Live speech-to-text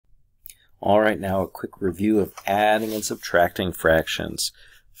All right, now a quick review of adding and subtracting fractions.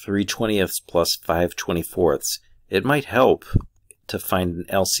 3/20ths plus 5/24ths. It might help to find an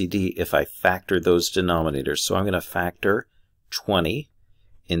LCD if I factor those denominators. So I'm going to factor 20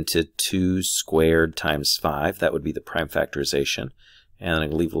 into 2 squared times 5. That would be the prime factorization. And I'm going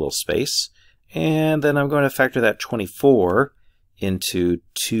to leave a little space. And then I'm going to factor that 24 into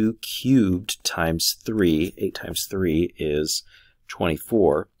 2 cubed times 3. 8 times 3 is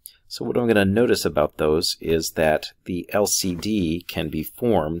 24. So what I'm going to notice about those is that the LCD can be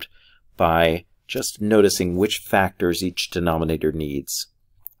formed by just noticing which factors each denominator needs.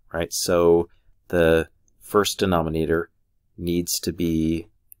 Right? So the first denominator needs to be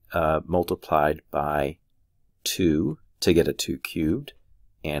multiplied by 2 to get a 2 cubed,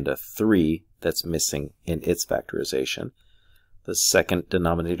 and a 3 that's missing in its factorization. The second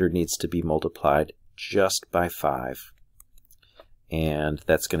denominator needs to be multiplied just by 5. And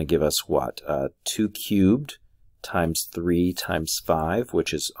that's going to give us what? 2 cubed times 3 times 5,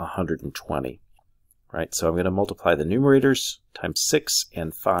 which is 120. Right? So I'm going to multiply the numerators times 6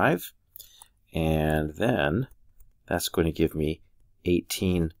 and 5. And then that's going to give me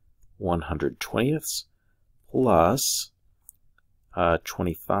 18 120ths plus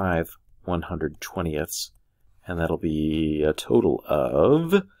 25 120ths. And that'll be a total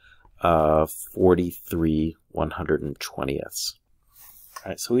of 43 120ths. All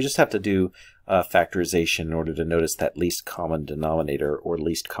right, so we just have to do factorization in order to notice that least common denominator or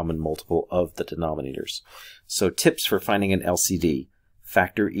least common multiple of the denominators. So tips for finding an LCD.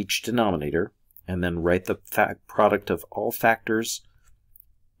 Factor each denominator and then write the product of all factors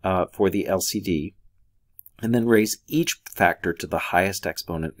for the LCD, and then raise each factor to the highest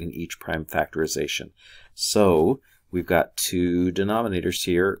exponent in each prime factorization. So we've got two denominators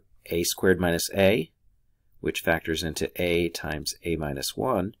here, a squared minus a, which factors into a times a minus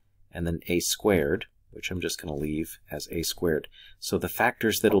 1, and then a squared, which I'm just going to leave as a squared. So the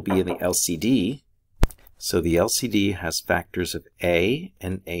factors that will be in the LCD, so the LCD has factors of a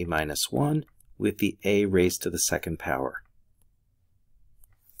and a minus 1 with the a raised to the second power.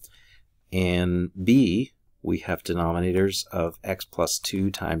 In B, we have denominators of x plus 2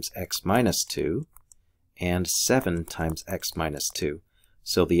 times x minus 2 and 7 times x minus 2.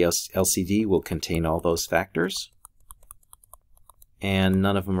 So the LCD will contain all those factors, and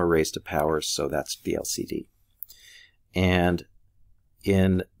none of them are raised to powers, so that's the LCD. And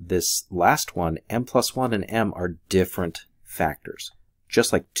in this last one, m plus 1 and m are different factors.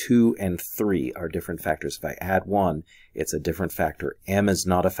 Just like 2 and 3 are different factors. If I add 1, it's a different factor. M is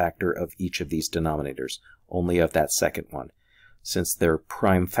not a factor of each of these denominators, only of that second one. Since they're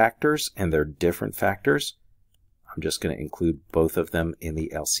prime factors and they're different factors, I'm just going to include both of them in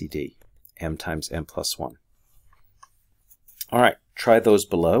the LCD, m times m plus 1. All right, try those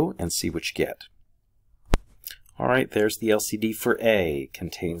below and see what you get. All right, there's the LCD for A.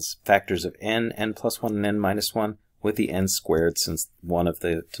 Contains factors of n, n plus 1, and n minus 1 with the n squared, since one of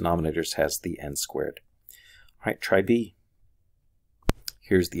the denominators has the n squared. All right, try B.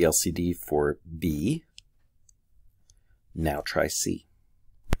 Here's the LCD for B. Now try C.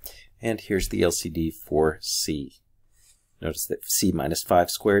 And here's the LCD for C. Notice that c minus 5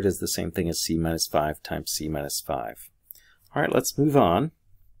 squared is the same thing as c minus 5 times c minus 5. All right, let's move on.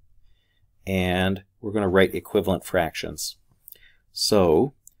 And we're going to write equivalent fractions.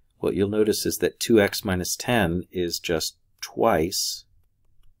 So what you'll notice is that 2x minus 10 is just twice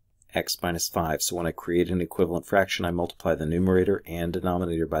x minus 5. So when I create an equivalent fraction, I multiply the numerator and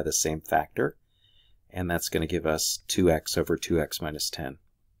denominator by the same factor. And that's going to give us 2x over 2x minus 10.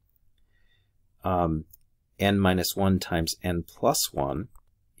 N minus 1 times n plus 1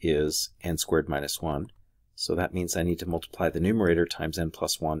 is n squared minus 1. So that means I need to multiply the numerator times n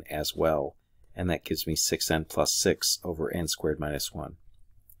plus 1 as well. And that gives me 6n plus 6 over n squared minus 1.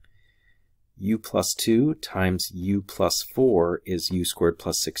 U plus 2 times u plus 4 is u squared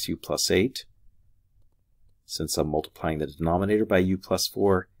plus 6u plus 8. Since I'm multiplying the denominator by u plus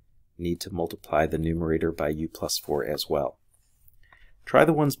 4, I need to multiply the numerator by u plus 4 as well. Try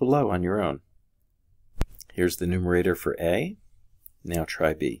the ones below on your own. Here's the numerator for A. Now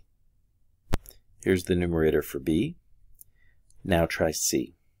try B. Here's the numerator for B. Now try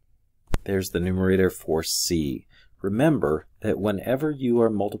C. There's the numerator for C. Remember that whenever you are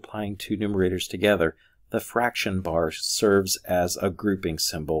multiplying two numerators together, the fraction bar serves as a grouping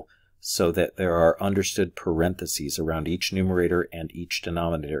symbol so that there are understood parentheses around each numerator and each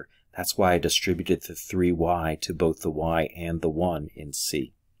denominator. That's why I distributed the 3y to both the y and the 1 in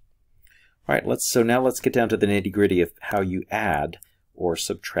C. All right, so now let's get down to the nitty-gritty of how you add or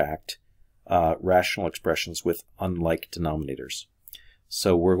subtract rational expressions with unlike denominators.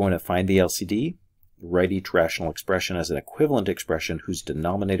 So we're going to find the LCD, write each rational expression as an equivalent expression whose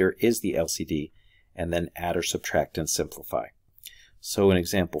denominator is the LCD, and then add or subtract and simplify. So in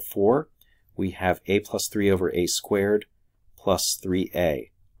example 4, we have a plus 3 over a squared plus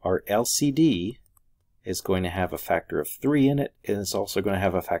 3a. Our LCD is going to have a factor of 3 in it, and it's also going to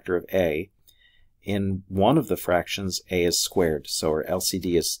have a factor of a. In one of the fractions, a is squared, so our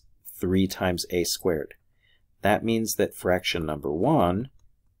LCD is 3 times a squared. That means that fraction number 1,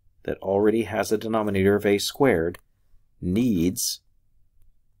 that already has a denominator of a squared, needs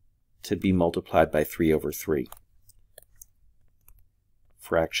to be multiplied by 3 over 3.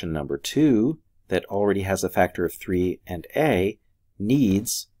 Fraction number 2, that already has a factor of 3 and a,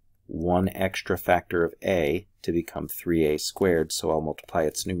 needs one extra factor of a to become 3a squared, so I'll multiply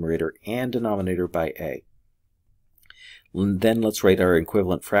its numerator and denominator by a. Then let's write our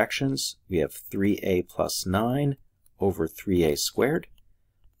equivalent fractions. We have 3a plus 9 over 3a squared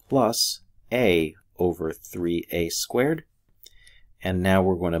plus a over 3a squared. And now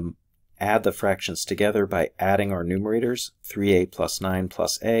we're going to add the fractions together by adding our numerators. 3a plus 9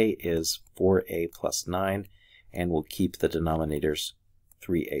 plus a is 4a plus 9, and we'll keep the denominators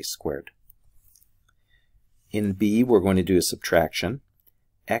 3a squared. In B, we're going to do a subtraction.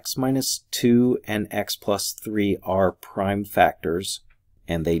 X minus 2 and x plus 3 are prime factors,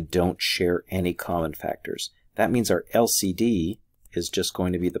 and they don't share any common factors. That means our LCD is just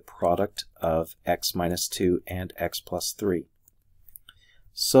going to be the product of x minus 2 and x plus 3.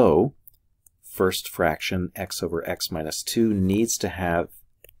 So, first fraction, x over x minus 2, needs to have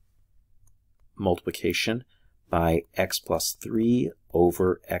multiplication by x plus 3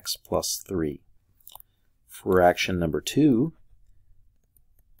 over x plus 3. Fraction number 2,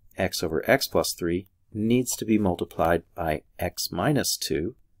 x over x plus 3, needs to be multiplied by x minus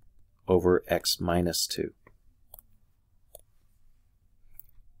 2 over x minus 2.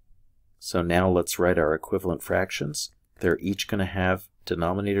 So now let's write our equivalent fractions. They're each going to have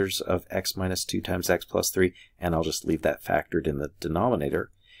denominators of x minus 2 times x plus 3, and I'll just leave that factored in the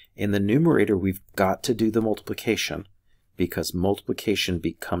denominator. In the numerator, we've got to do the multiplication because multiplication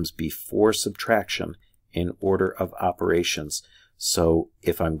becomes before subtraction in order of operations. So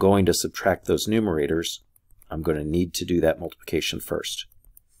if I'm going to subtract those numerators, I'm going to need to do that multiplication first.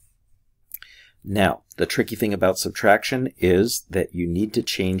 Now, the tricky thing about subtraction is that you need to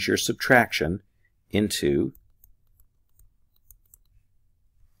change your subtraction into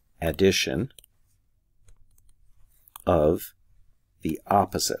addition of the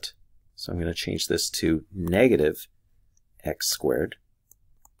opposite. So I'm going to change this to negative x squared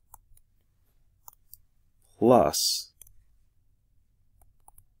plus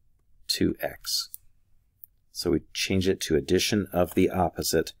 2x. So we change it to addition of the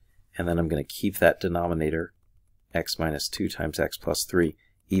opposite, and then I'm going to keep that denominator, x minus 2 times x plus 3.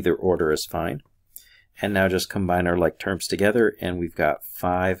 Either order is fine. And now just combine our like terms together, and we've got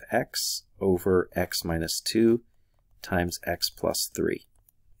 5x over x minus 2 times x plus 3.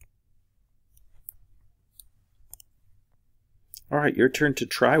 All right, your turn to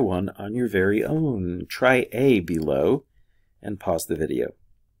try one on your very own. Try A below and pause the video.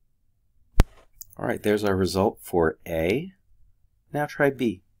 All right, there's our result for A. Now try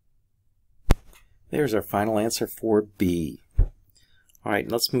B. There's our final answer for B. All right,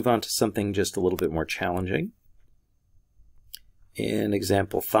 let's move on to something just a little bit more challenging. In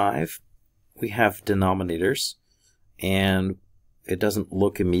example 5, we have denominators, and it doesn't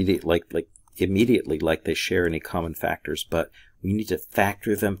look immediately like they share any common factors, but we need to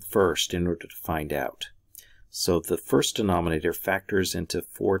factor them first in order to find out. So the first denominator factors into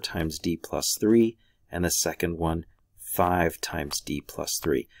 4 times d plus 3, and the second one 5 times d plus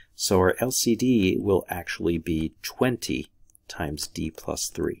 3. So our LCD will actually be 20 times d plus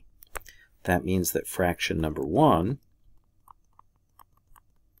 3. That means that fraction number 1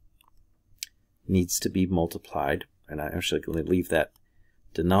 needs to be multiplied, and I'm actually going to leave that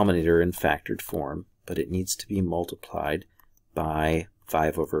denominator in factored form, but it needs to be multiplied by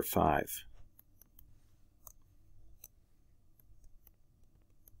 5 over 5.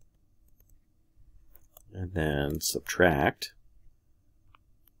 And then subtract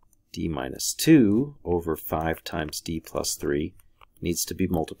d minus 2 over 5 times d plus 3 needs to be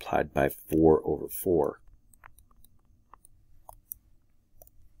multiplied by 4 over 4.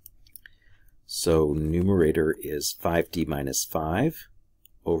 So numerator is 5d minus 5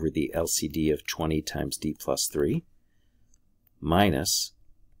 over the LCD of 20 times d plus 3 minus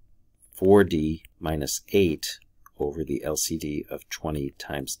 4d minus 8 over the LCD of 20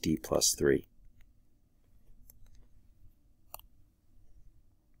 times d plus 3.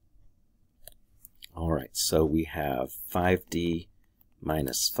 All right, so we have 5d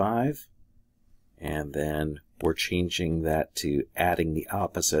minus 5. And then we're changing that to adding the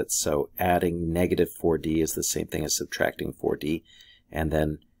opposite. So adding negative 4d is the same thing as subtracting 4d. And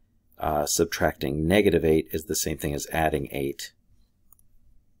then subtracting negative 8 is the same thing as adding 8.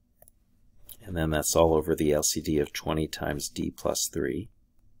 And then that's all over the LCD of 20 times d plus 3.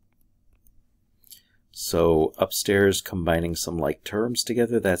 So upstairs, combining some like terms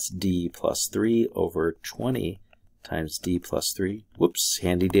together, that's d plus 3 over 20 times d plus 3. Whoops,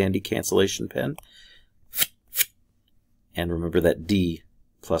 handy dandy cancellation pen. And remember that d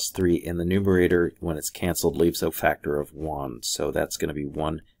plus 3 in the numerator, when it's canceled, leaves a factor of 1. So that's going to be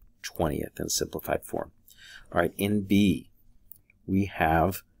 1/20th in simplified form. All right, in B, we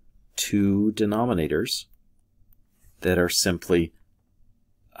have two denominators that are simply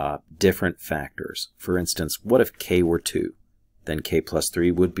different factors. For instance, what if k were 2? Then k plus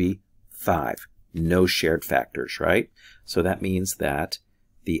 3 would be 5. No shared factors, right? So that means that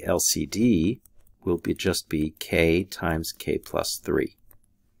the LCD will just be k times k plus 3.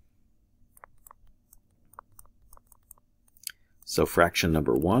 So fraction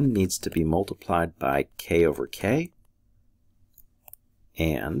number 1 needs to be multiplied by k over k,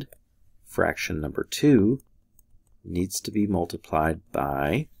 and fraction number 2 needs to be multiplied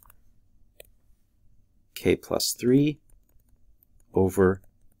by k plus 3 over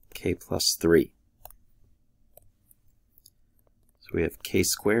k plus 3. So we have k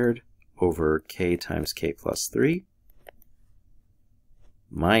squared over k times k plus 3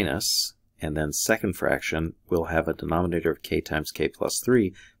 minus, and then second fraction will have a denominator of k times k plus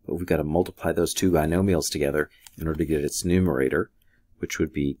 3, but we've got to multiply those two binomials together in order to get its numerator, which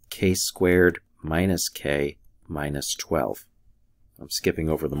would be k squared minus k minus 12. I'm skipping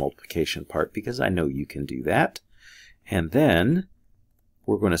over the multiplication part because I know you can do that. And then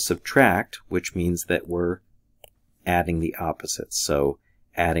we're going to subtract, which means that we're adding the opposites. So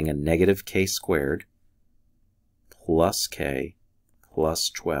adding a negative k squared plus k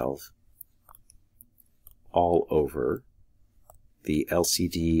plus 12 all over the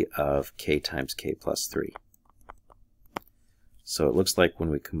LCD of k times k plus 3. So it looks like when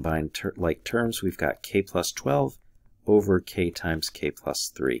we combine like terms, we've got k plus 12 over k times k plus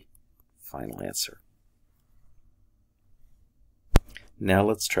 3. Final answer. Now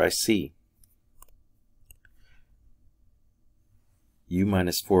let's try C. U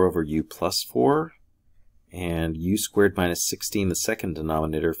minus 4 over u plus 4, and u squared minus 16, the second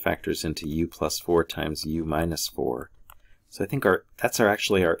denominator, factors into u plus 4 times u minus 4. So I think that's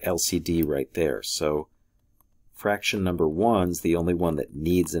actually our LCD right there. So fraction number 1's the only one that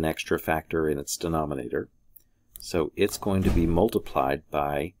needs an extra factor in its denominator. So it's going to be multiplied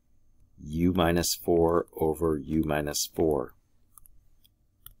by u minus 4 over u minus 4.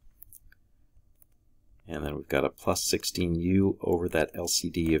 And then we've got a plus 16u over that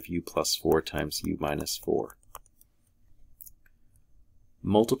LCD of u plus 4 times u minus 4.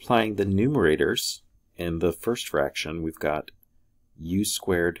 Multiplying the numerators in the first fraction, we've got u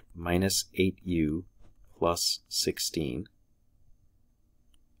squared minus 8u plus 16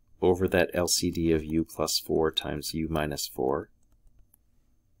 over that LCD of u plus 4 times u minus 4.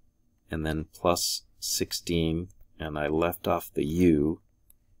 And then plus 16, and I left off the u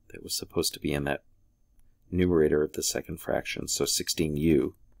that was supposed to be in that numerator of the second fraction, so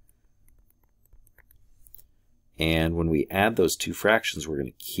 16u. And when we add those two fractions, we're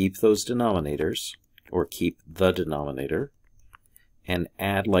going to keep those denominators, or keep the denominator, and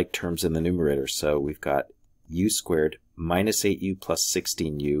add like terms in the numerator. So we've got u squared minus 8u plus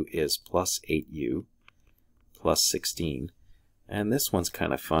 16u is plus 8u plus 16. And this one's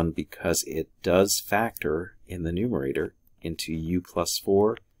kind of fun because it does factor in the numerator into u plus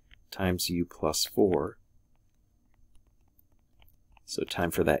 4 times u plus 4. So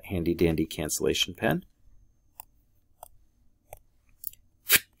time for that handy dandy cancellation pen.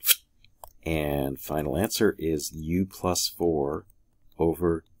 And final answer is u plus 4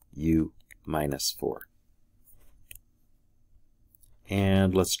 over u minus 4.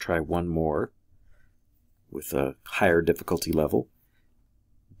 And let's try one more with a higher difficulty level.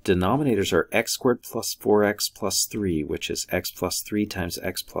 Denominators are x squared plus 4x plus 3, which is x plus 3 times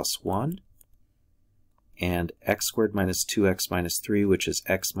x plus 1. And x squared minus 2x minus 3, which is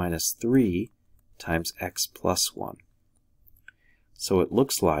x minus 3 times x plus 1. So it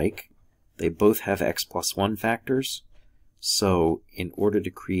looks like they both have x plus 1 factors. So in order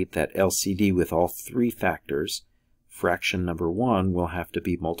to create that LCD with all three factors, fraction number 1 will have to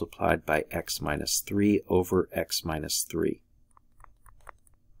be multiplied by x minus 3 over x minus 3.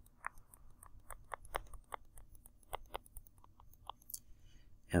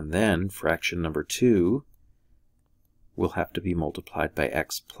 And then fraction number 2 will have to be multiplied by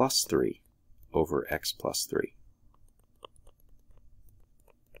x plus 3 over x plus 3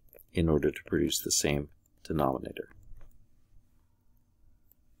 in order to produce the same denominator.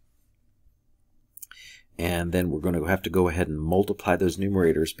 And then we're going to have to go ahead and multiply those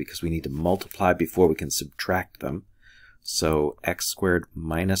numerators because we need to multiply before we can subtract them. So x squared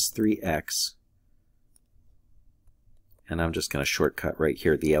minus 3x, and I'm just going to shortcut right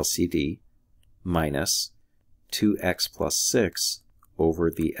here the LCD, minus 2x plus 6 over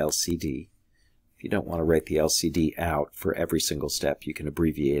the LCD. If you don't want to write the LCD out for every single step, you can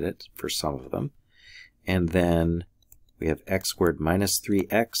abbreviate it for some of them. And then we have x squared minus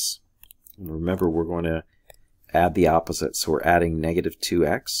 3x. And remember, we're going to add the opposite, so we're adding negative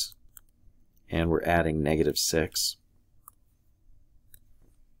 2x, and we're adding negative 6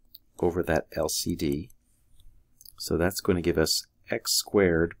 over that LCD. So that's going to give us x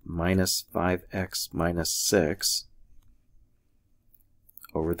squared minus 5x minus 6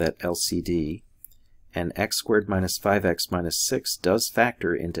 over that LCD. And x squared minus 5x minus 6 does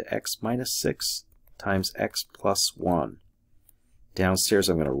factor into x minus 6 times x plus 1. Downstairs,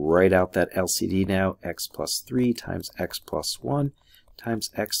 I'm going to write out that LCD now, x plus 3 times x plus 1 times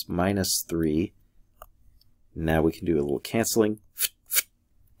x minus 3. Now we can do a little canceling,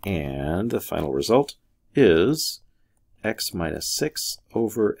 and the final result is x minus 6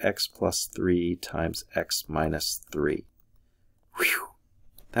 over x plus 3 times x minus 3. Whew.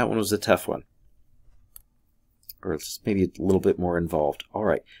 That one was a tough one. Or it's maybe a little bit more involved. All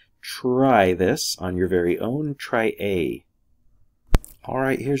right, try this on your very own. Try A. All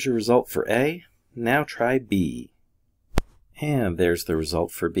right, here's your result for A. Now try B. And there's the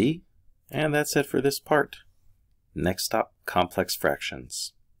result for B. And that's it for this part. Next stop, complex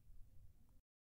fractions.